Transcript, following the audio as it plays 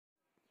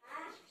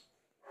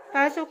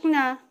Pasok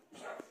na.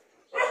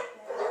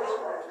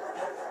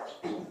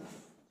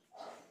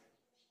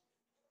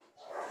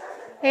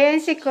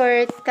 Ayan si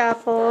Kurt.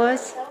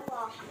 Tapos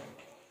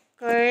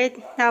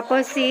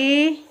si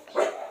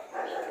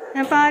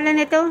ang pangalan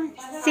nito?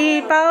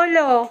 Si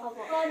Paolo.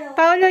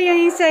 Paolo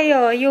yung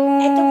sa'yo.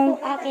 Yung... Ito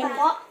po akin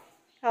po.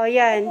 Oh,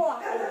 yan.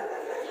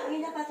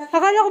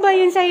 Akala ko ba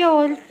yun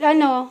sa'yo?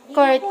 Ano,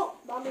 Kurt?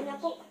 Dami na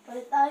po.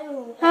 Palit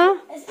tayo. Ha?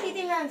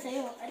 Ito nga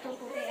sa'yo. Ito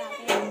po kay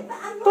akin.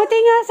 Puti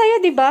nga sa'yo,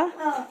 di ba?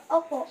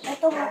 Opo.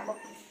 Ito nga po.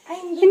 Ay,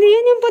 Hindi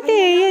yan yung puti.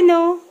 Yan,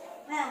 oh.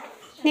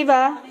 Di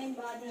ba?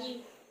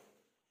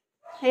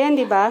 Ayan,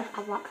 di ba?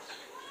 Aba.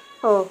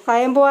 Oh,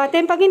 kayang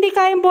buhatin. Pag hindi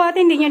kayang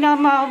buhatin, hindi nyo na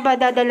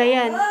madadala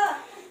yan.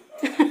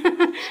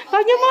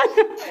 Huwag nyo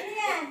muna.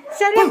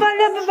 Sa baba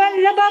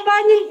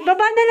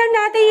na lang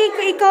natin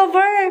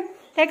i-cover.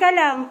 Teka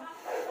lang.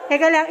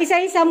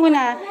 Isa-isa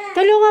muna.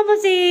 Tulungan mo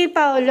si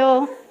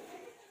Paolo.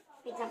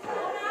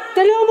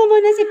 Tulungan mo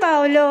muna si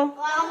Paolo.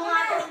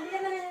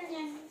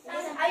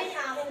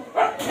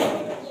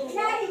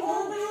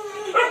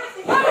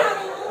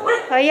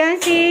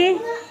 Ayan si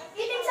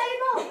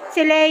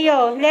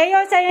Leo. Leo,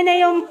 sa'yo na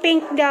yung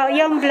pink daw,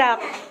 yung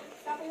black.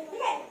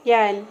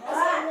 Yan.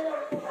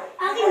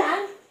 Akin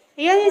na?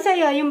 Yan yung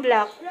sa'yo, yung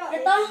black.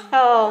 Ito?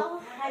 Oo.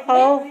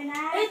 Oo.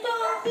 Ito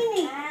akin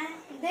eh.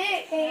 Hindi,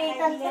 kay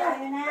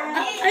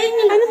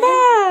Nathan. Ano ba?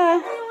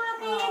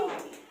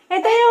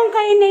 Ito yung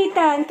kay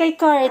Nathan, kay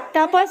Kurt.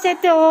 Tapos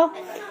ito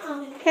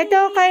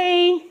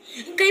kay...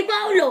 Kay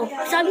Paolo.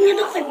 Sabi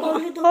niya doon kay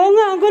Paolo doon. Oo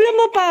nga, gulo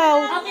mo,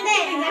 Pao. Akin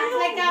eh.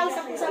 May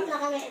kausap-usap na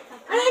kami.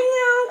 Ano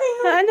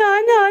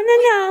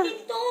na?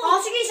 Oh,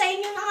 sige, sa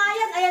inyo na nga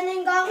yan. Ayan na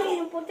yung gawin,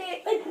 yung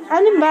puti.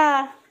 Ano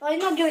ba? Oy,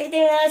 ito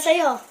na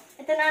sa'yo.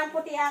 Ito na ang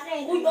puti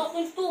akin. Uy,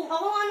 bakit to?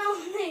 Ako nga na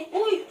eh.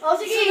 Uy,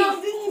 sige.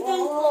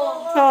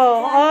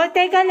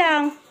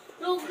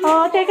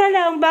 Teka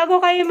lang. Bago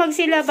kayo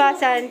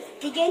magsilabasan.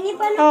 Tigay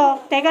pa na.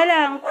 Teka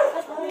lang.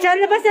 Sa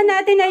labas na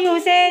natin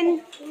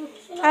ayusin.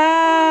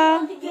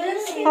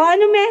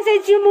 Ano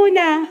message yun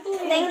muna?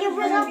 Thank you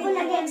po sa po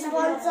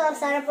nag-sponsor.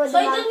 Sana po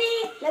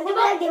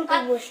nag-vlog din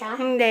po siya.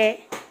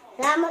 Hindi.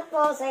 Salamat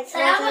po sa sponsor.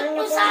 Salamat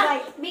po sa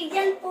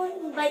bigyan po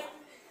invite.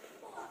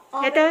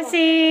 Ito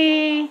si...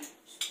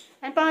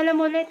 Ano pangalan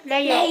mo ulit?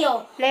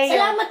 Leo.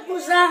 Salamat po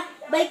sa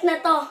bike na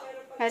to.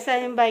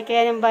 Nasaan yung bike?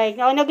 Kaya yung bike.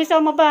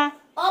 Nagustuhan mo ba?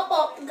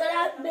 Opo,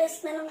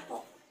 best na lang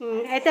po.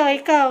 Ito,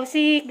 ikaw.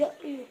 Si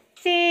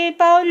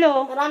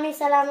Paolo. Maraming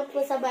salamat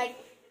po sa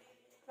bike.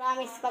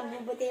 Promise,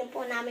 pagbubutihin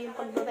po namin yung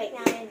pagbabike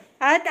namin.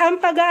 At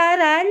ang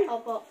pag-aaral?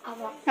 Opo.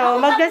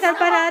 Magdasal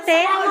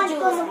parate? Salamat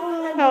po sa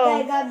pong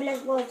nagbigay. God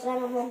bless po.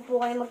 Sana huwag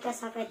po kayo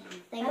magkasakit.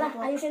 Thank you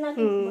po. Ayusin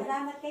natin.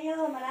 Salamat kayo.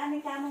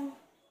 Maraming kamong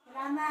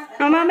salamat.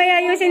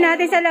 Mamaya ayusin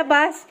natin sa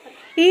labas.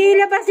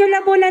 Ilabas nyo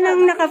lang muna ng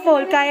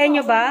naka-fold. Kaya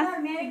nyo ba?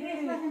 Merry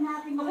Christmas na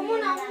natin. Ako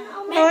muna.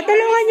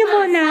 Tulungan nyo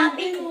muna.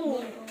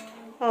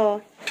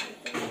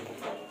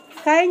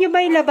 Kaya nyo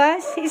ba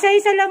ilabas?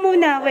 Isa-isa lang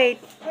muna. Wait.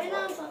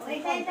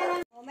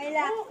 May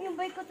lang. Yung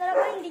bike ko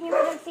talaga, hindi niyo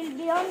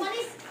magsilbi yun.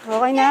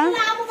 Okay na?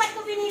 Ako ba't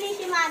ko pinili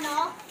si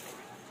Mano?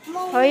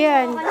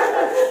 Yan.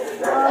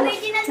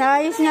 Original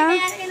Naayos na?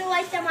 Kaya kinuha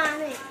siya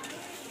Mano eh.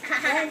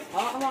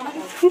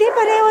 Hindi,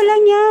 pareho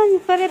lang yan.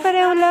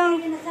 Pare-pareho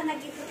lang.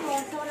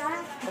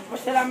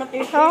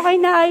 Okay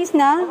na, ayos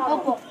na?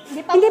 Opo.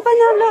 Hindi pa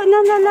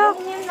nalalak.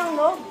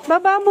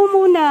 Baba mo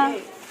muna.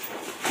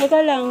 Teka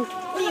lang.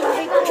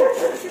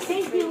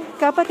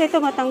 Kapat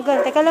ito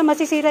matanggal. Teka lang,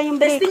 masisira yung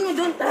brake. Testing mo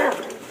doon, tara.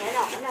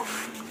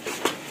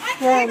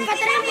 Yan.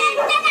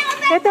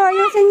 Ito,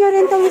 ayusin nyo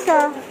rin itong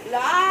isa.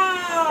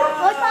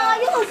 Oy,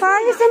 paayos!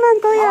 Paayos naman,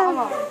 kuya.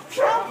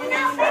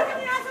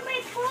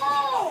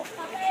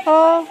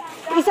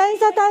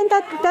 Isa-isa tayong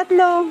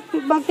tatlo.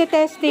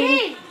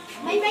 Magte-testing.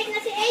 May bike na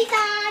si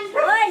Ethan!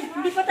 Hoy,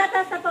 hindi pa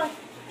tapos.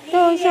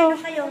 So,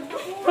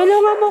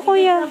 tulungan mo,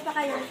 kuya.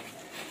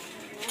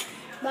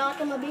 Baka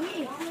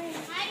tumabingi eh.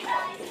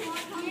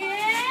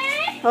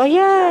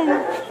 Yan.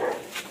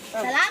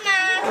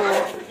 Salamat!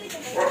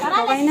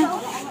 Okay na.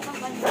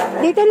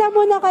 Dito lang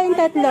muna kayong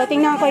tatlo.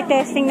 Tingnan ko yung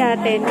testing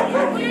natin.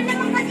 Wala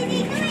naman kasi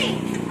dito eh.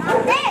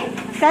 Hindi!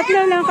 Tatlo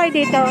lang kayo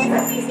dito.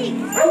 Sisig!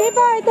 Hindi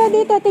ba? Ito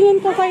dito. Tingnan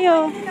ko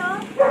kayo.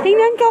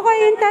 Tingnan ko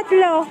kayong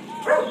tatlo.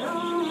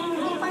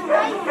 Hindi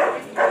pantay.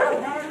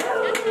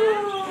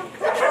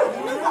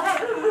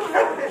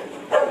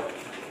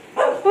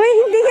 Uy,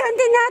 hindi yan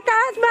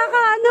tinataas. Baka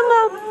ano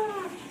mo.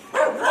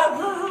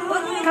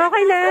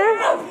 Okay na?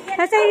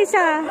 Nasa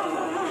isa.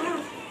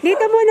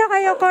 Dito muna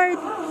kayo,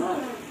 Kurt.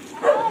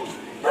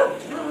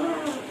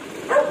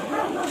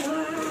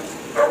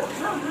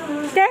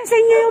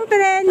 Testing nyo yung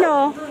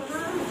preno.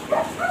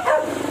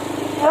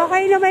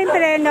 Okay na ba yung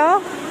preno?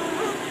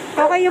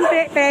 Okay yung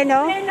preno?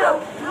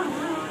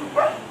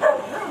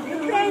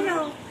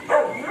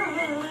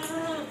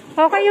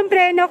 Okay yung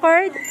preno,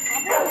 Kurt?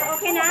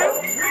 Okay na?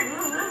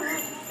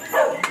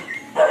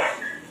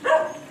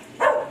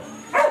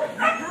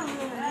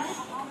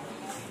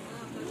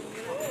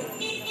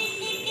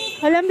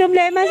 Walang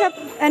problema sa,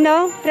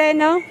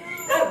 preno?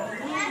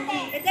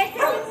 I-test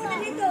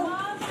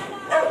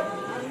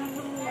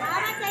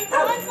Salamat sa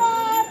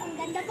sponsor. Ang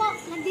ganda po.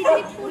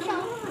 Nagdi-drip po siya.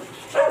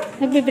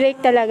 Nagbe-break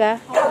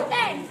talaga.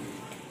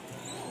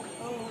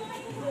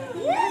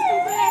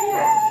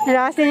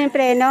 Nalakas din yung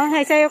preno.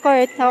 Ay, sa'yo,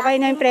 Kurt. Okay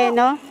na yung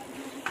preno?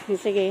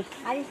 Sige.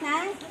 Alis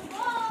na?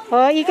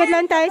 O, ikot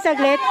lang tayo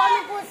saglit.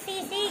 Ano po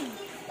sisig?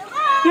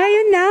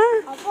 Ngayon na.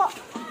 Opo.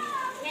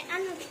 May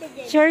ano dito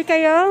dyan? Sure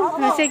kayo?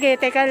 O, sige,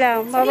 teka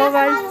lang.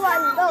 Mababal.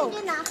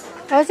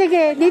 O,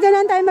 sige. Dito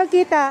lang tayo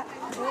magkita.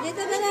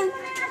 Dito na lang.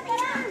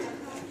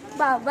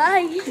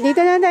 Bye-bye.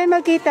 Dito lang tayo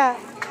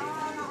magkita.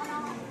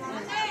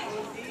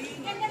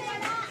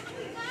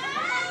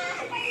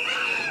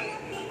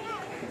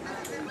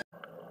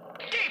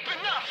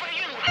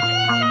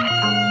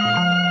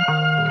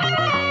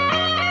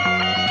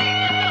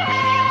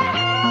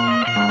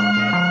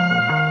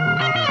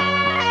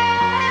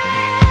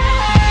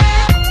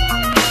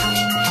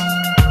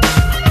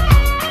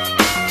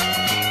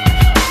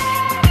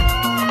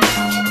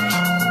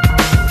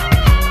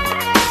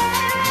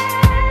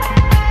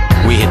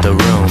 We hit the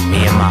room,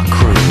 me and my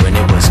crew, and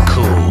it was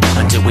cool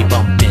until we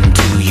bumped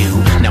into you.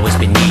 Now it's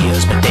been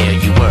years, but there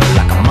you were,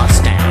 like a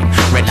Mustang,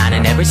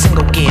 redlining every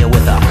single gear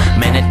with a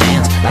man that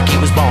danced like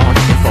he was born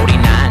in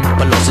 '49,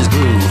 but lost his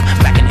groove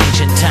back in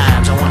ancient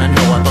times. I wanna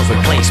know what those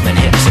replacement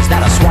hips. Is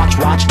that a Swatch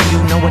watch? Do you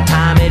know what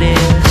time it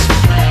is?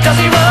 Does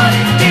he run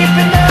deep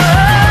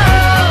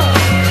enough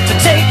to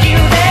take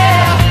you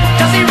there?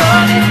 Does he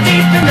run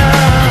deep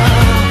enough?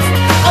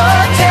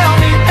 Oh, tell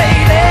me,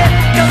 baby,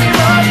 does he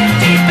run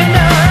deep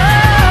enough?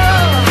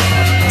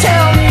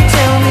 Tell me,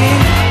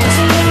 does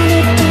he run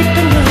deep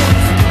enough?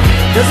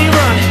 Does he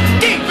run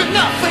deep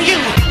enough for you?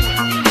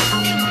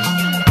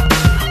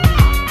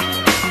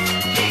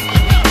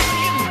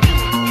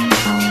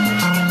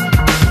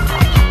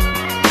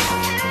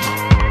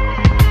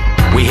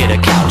 We hit a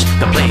couch,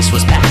 the place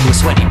was packed with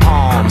sweaty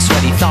palms,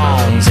 sweaty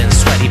thongs, and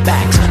sweaty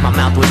backs. My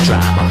mouth was dry,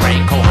 my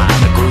brain cold high,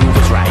 the groove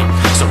was right,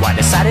 so I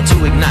decided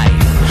to ignite.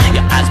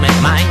 Your eyes